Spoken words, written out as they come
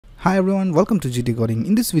Hi everyone, welcome to GTCoding.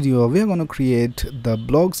 In this video, we are going to create the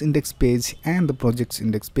blogs index page and the projects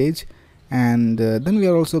index page, and then we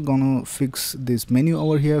are also going to fix this menu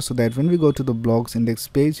over here so that when we go to the blogs index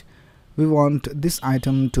page, we want this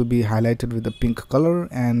item to be highlighted with the pink color,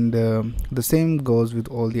 and the same goes with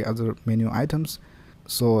all the other menu items.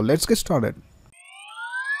 So let's get started.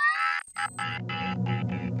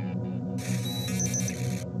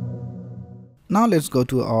 Now let's go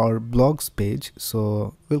to our blogs page.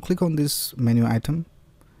 So we'll click on this menu item,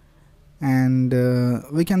 and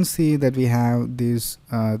we can see that we have these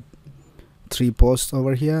 3 posts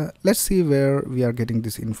over here. Let's see where we are getting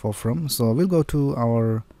this info from. So we'll go to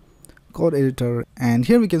our code editor, and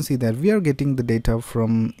here we can see that we are getting the data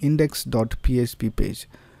from index.php page.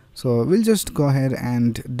 So we'll just go ahead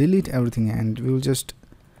and delete everything, and we'll just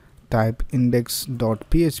type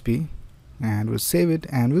index.php and we'll save it,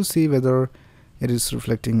 and we'll see whether it is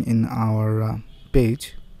reflecting in our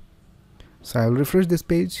page. So I'll refresh this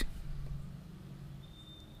page,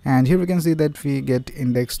 and here we can see that we get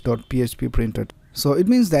index.php printed. So it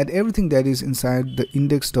means that everything that is inside the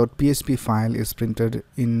index.php file is printed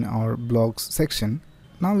in our blogs section.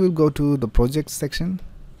 Now we'll go to the projects section,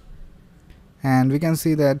 and we can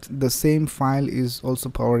see that the same file is also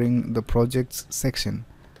powering the projects section.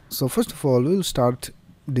 So first of all, we'll start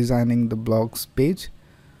designing the blogs page.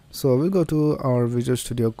 So we'll go to our Visual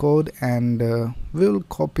Studio Code, and we'll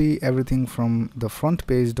copy everything from the front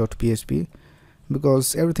page.php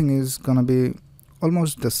because everything is gonna be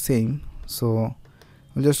almost the same. So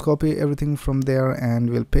we'll just copy everything from there and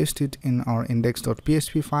we'll paste it in our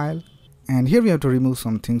index.php file. And here we have to remove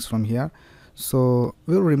some things from here. So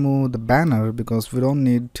we'll remove the banner because we don't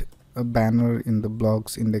need a banner in the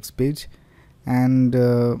blogs index page, and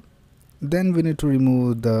then we need to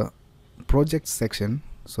remove the project section.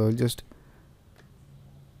 So just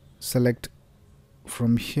select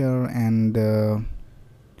from here, and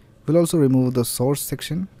we'll also remove the source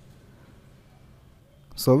section.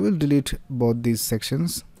 So we'll delete both these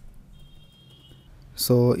sections.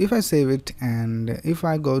 So if I save it and if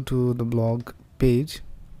I go to the blog page,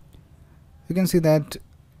 you can see that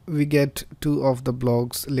we get 2 of the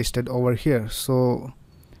blogs listed over here. So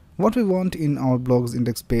what we want in our blogs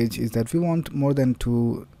index page is that we want more than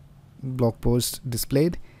 2 blog posts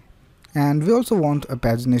displayed, and we also want a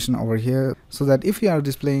pagination over here, so that if we are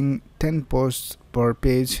displaying 10 posts per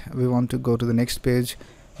page, we want to go to the next page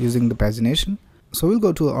using the pagination. So we'll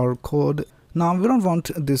go to our code. Now we don't want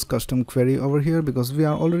this custom query over here because we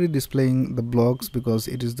are already displaying the blogs because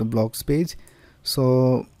it is the blogs page,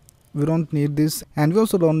 so we don't need this, and we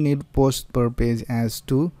also don't need posts per page as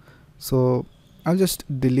 2. So I'll just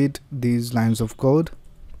delete these lines of code,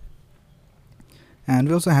 and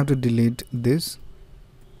we also have to delete this.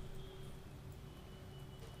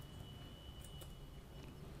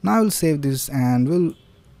 Now we'll save this and we'll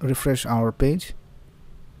refresh our page.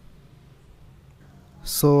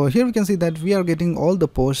 So here we can see that we are getting all the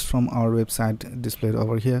posts from our website displayed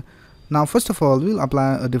over here. Now first of all, we'll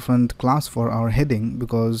apply a different class for our heading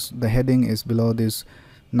because the heading is below this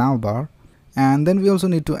navbar, and then we also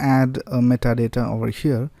need to add a metadata over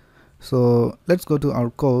here. So let's go to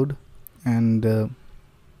our code, and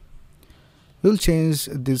we'll change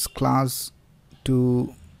this class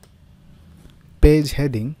to page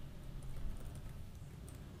heading.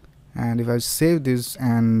 And if I save this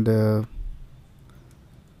and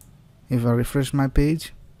if I refresh my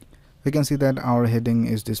page, we can see that our heading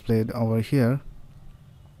is displayed over here.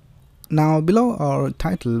 Now below our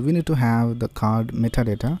title, we need to have the card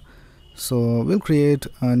metadata. So we'll create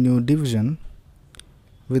a new division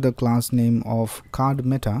with a class name of card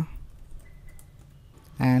meta,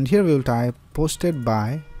 and here we'll type posted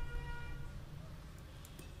by,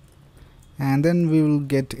 and then we will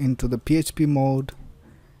get into the PHP mode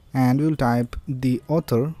and we'll type the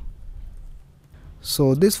author.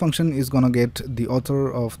 So this function is gonna get the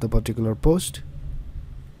author of the particular post,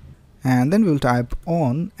 and then we'll type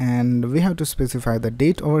on, and we have to specify the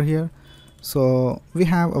date over here. So we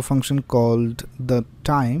have a function called the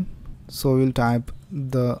time, so we'll type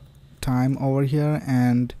the time over here,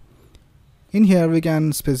 and in here we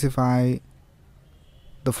can specify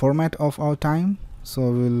the format of our time.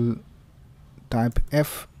 So we'll type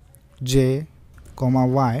fj,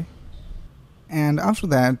 y, and after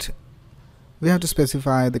that we have to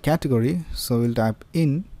specify the category. So we'll type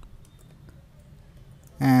in,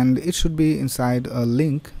 and it should be inside a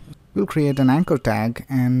link. We'll create an anchor tag,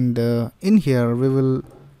 and in here we will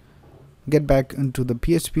get back into the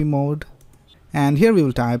PHP mode, and here we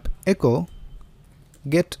will type echo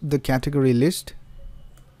get the category list,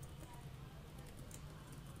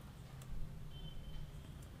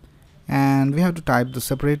 and we have to type the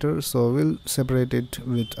separator, so we'll separate it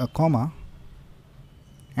with a comma.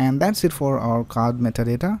 And that's it for our card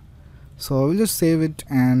metadata. So we'll just save it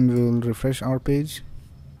and we'll refresh our page.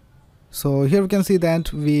 So here we can see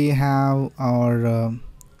that we have our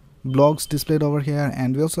blogs displayed over here,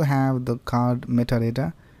 and we also have the card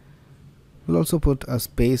metadata. We'll also put a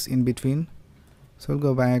space in between. So we'll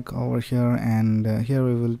go back over here, and here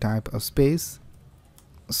we will type a space.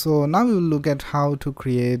 So now we will look at how to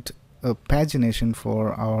create a pagination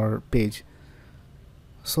for our page.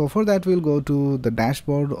 So for that, we'll go to the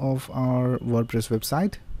dashboard of our WordPress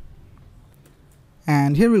website,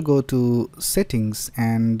 and here we'll go to settings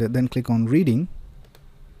and then click on reading.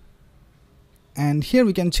 And here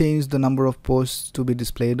we can change the number of posts to be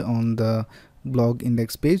displayed on the blog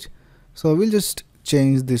index page. So we'll just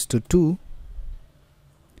change this to 2,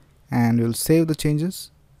 and we'll save the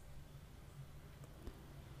changes.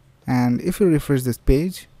 And if we refresh this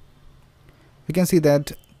page, we can see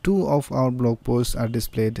that 2 of our blog posts are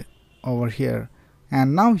displayed over here.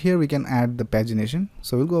 And now here we can add the pagination.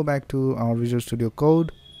 So we'll go back to our Visual Studio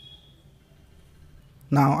Code.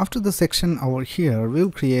 Now after the section over here,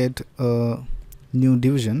 we'll create a new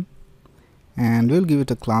division, and we'll give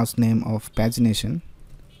it a class name of pagination.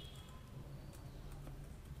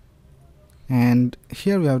 And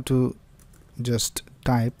here we have to just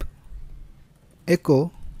type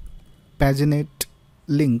echo paginate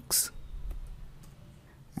links,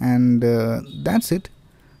 and that's it.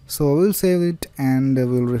 So we'll save it and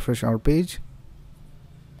we'll refresh our page.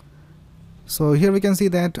 So here we can see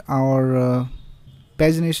that our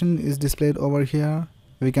pagination is displayed over here.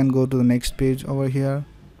 We can go to the next page over here,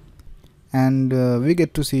 and we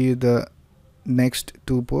get to see the next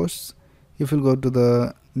 2 posts. If we'll go to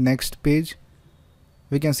the next page,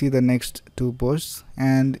 we can see the next 2 posts,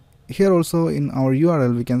 and here also in our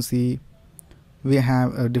URL we can see we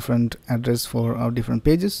have a different address for our different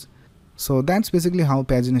pages. So that's basically how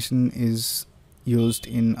pagination is used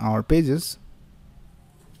in our pages.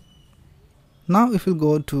 Now if we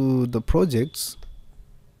go to the projects,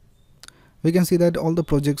 we can see that all the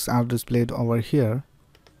projects are displayed over here,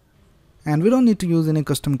 and we don't need to use any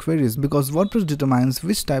custom queries because WordPress determines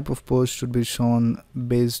which type of post should be shown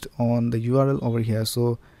based on the URL over here.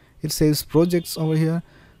 So it says projects over here,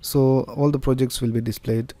 so all the projects will be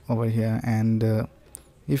displayed over here, and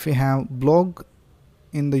if we have blog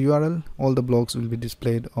in the URL, all the blogs will be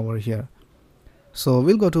displayed over here. So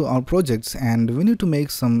we'll go to our projects, and we need to make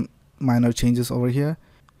some minor changes over here.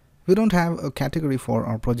 We don't have a category for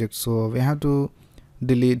our project, so we have to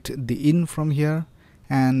delete the in from here,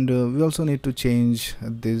 and we also need to change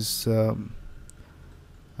this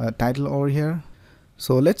title over here.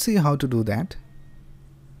 So let's see how to do that.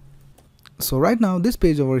 So right now this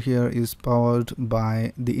page over here is powered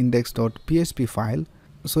by the index.php file.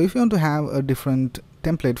 So if you want to have a different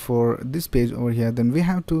template for this page over here, then we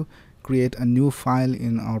have to create a new file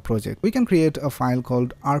in our project. We can create a file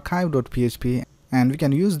called archive.php, and we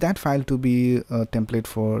can use that file to be a template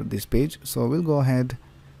for this page. So we'll go ahead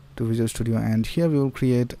to Visual Studio, and here we will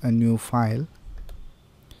create a new file,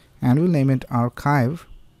 and we'll name it archive.php,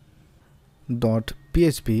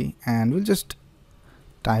 and we'll just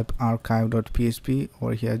type archive.php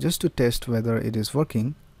over here just to test whether it is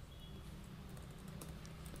working.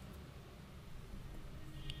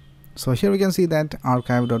 So here we can see that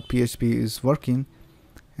archive.php is working,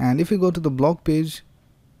 and if we go to the blog page,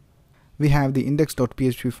 we have the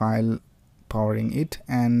index.php file powering it,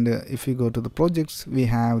 and if we go to the projects, we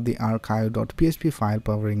have the archive.php file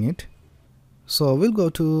powering it. So we'll go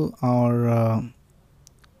to our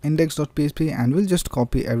index.php, and we'll just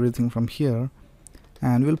copy everything from here,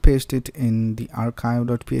 and we'll paste it in the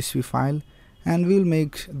archive.php file, and we'll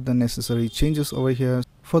make the necessary changes over here.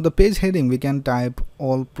 For the page heading, we can type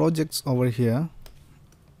all projects over here.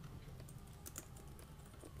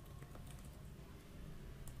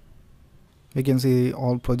 We can see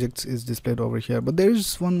all projects is displayed over here, but there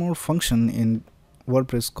is one more function in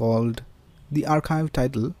WordPress called the archive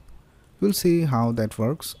title. We'll see how that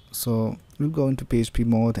works. So we'll go into PHP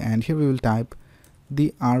mode, and here we will type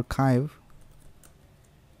the archive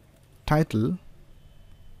title,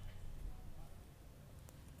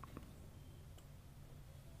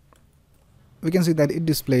 we can see that it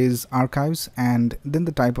displays archives and then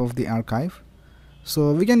the type of the archive.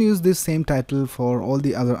 So we can use this same title for all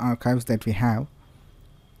the other archives that we have.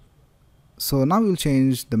 So now we'll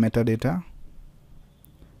change the metadata,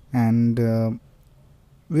 and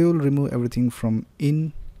we will remove everything from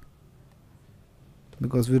in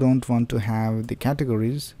because we don't want to have the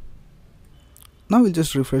categories. Now we'll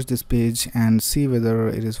just refresh this page and see whether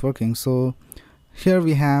it is working. So here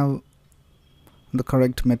we have the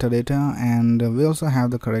correct metadata, and we also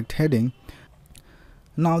have the correct heading.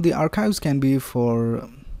 Now the archives can be for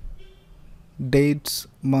dates,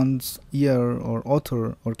 months, year, or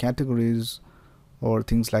author, or categories, or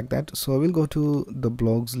things like that. So we'll go to the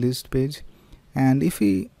blogs list page, and if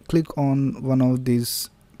we click on one of these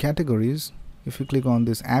categories, if we click on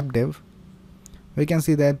this app dev, we can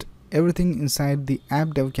see that everything inside the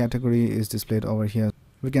app dev category is displayed over here.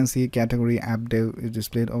 We can see category app dev is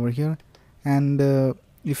displayed over here, and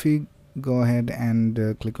if we go ahead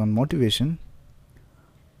and click on motivation,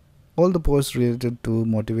 all the posts related to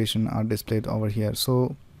motivation are displayed over here.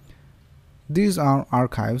 So these are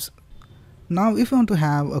archives. Now if we want to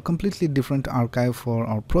have a completely different archive for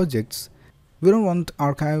our projects, we don't want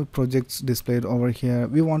archive projects displayed over here,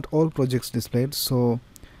 we want all projects displayed. So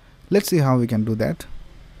let's see how we can do that.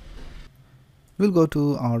 We'll go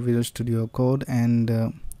to our Visual Studio Code,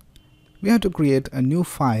 and we have to create a new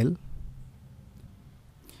file,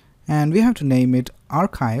 and we have to name it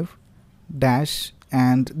archive dash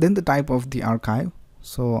and then the type of the archive.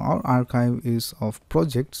 So our archive is of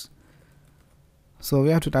projects, so we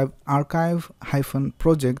have to type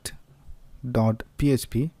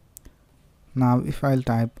archive-project.php. Now if I'll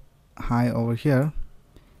type hi over here,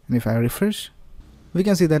 and if I refresh, we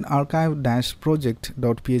can see that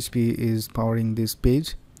archive-project.php is powering this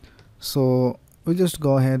page. So we'll just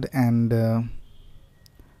go ahead and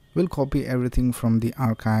we'll copy everything from the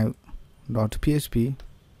archive.php,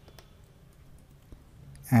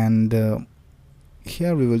 and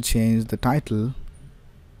here we will change the title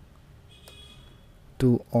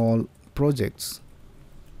to all projects.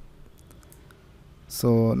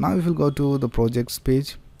 So now if we go to the projects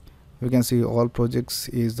page, we can see all projects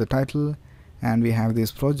is the title, and we have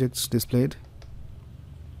these projects displayed,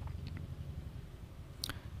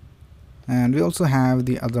 and we also have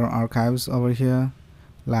the other archives over here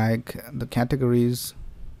like the categories,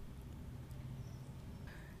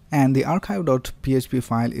 and the archive.php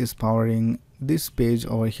file is powering this page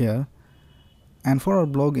over here. And for our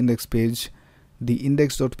blog index page, the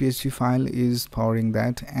index.php file is powering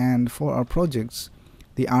that, and for our projects,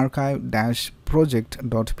 the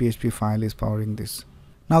archive-project.php file is powering this.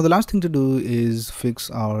 Now the last thing to do is fix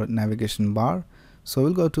our navigation bar. So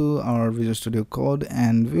we'll go to our Visual Studio Code,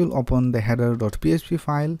 and we'll open the header.php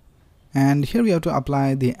file, and here we have to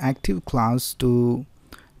apply the active class to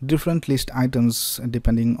different list items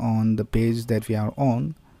depending on the page that we are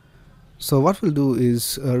on. So what we'll do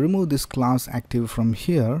is remove this class active from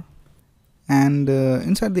here, and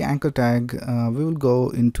inside the anchor tag we will go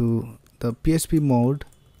into the PHP mode.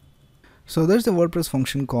 So there's a WordPress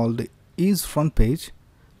function called isFrontPage.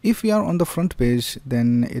 If we are on the front page,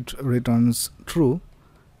 then it returns true.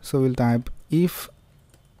 So we'll type if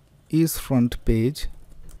isFrontPage,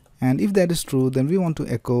 and if that is true, then we want to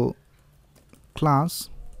echo class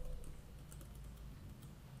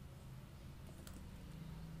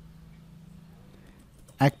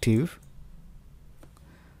active.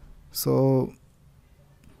 So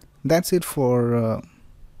that's it for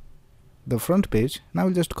the front page. Now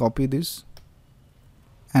we'll just copy this,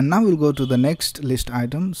 and now we'll go to the next list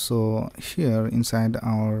item. So here inside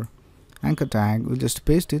our anchor tag, we'll just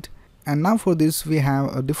paste it, and now for this we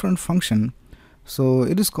have a different function. So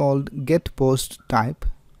it is called getPostType.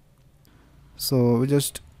 So we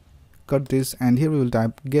just cut this, and here we will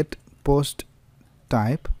type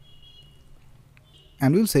getPostType,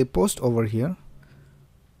 and we'll say post over here.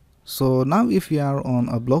 So now if we are on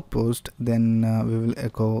a blog post, then we will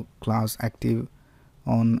echo class active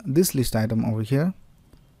on this list item over here,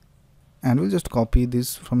 and we'll just copy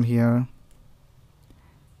this from here,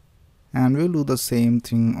 and we'll do the same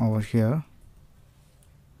thing over here,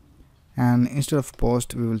 and instead of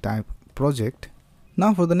post we will type project.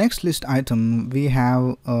 Now for the next list item, we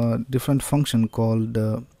have a different function called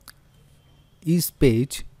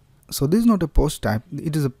isPage. So this is not a post type,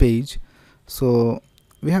 it is a page, so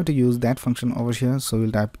we have to use that function over here. So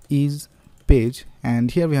we'll type isPage,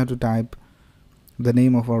 and here we have to type the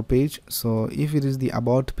name of our page. So if it is the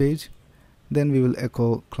about page, then we will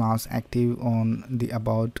echo class active on the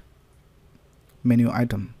about menu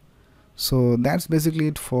item. So that's basically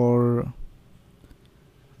it for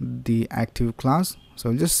the active class.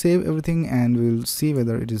 So just save everything, and we'll see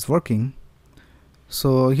whether it is working.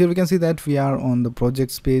 So here we can see that we are on the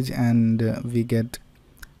projects page, and we get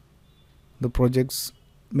the projects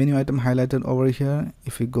menu item highlighted over here.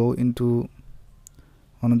 If we go into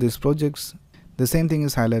one of these projects, the same thing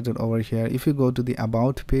is highlighted over here. If you go to the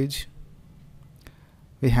about page,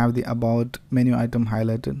 we have the about menu item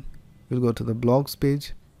highlighted. We'll go to the blogs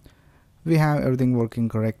page, we have everything working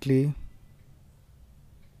correctly,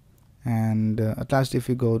 and at last if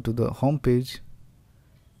we go to the home page,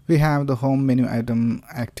 we have the home menu item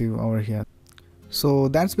active over here. So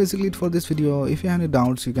that's basically it for this video. If you have any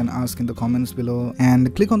doubts, you can ask in the comments below,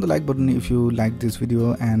 and click on the like button if you like this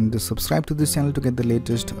video, and subscribe to this channel to get the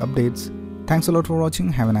latest updates. Thanks a lot for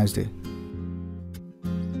watching. Have a nice day.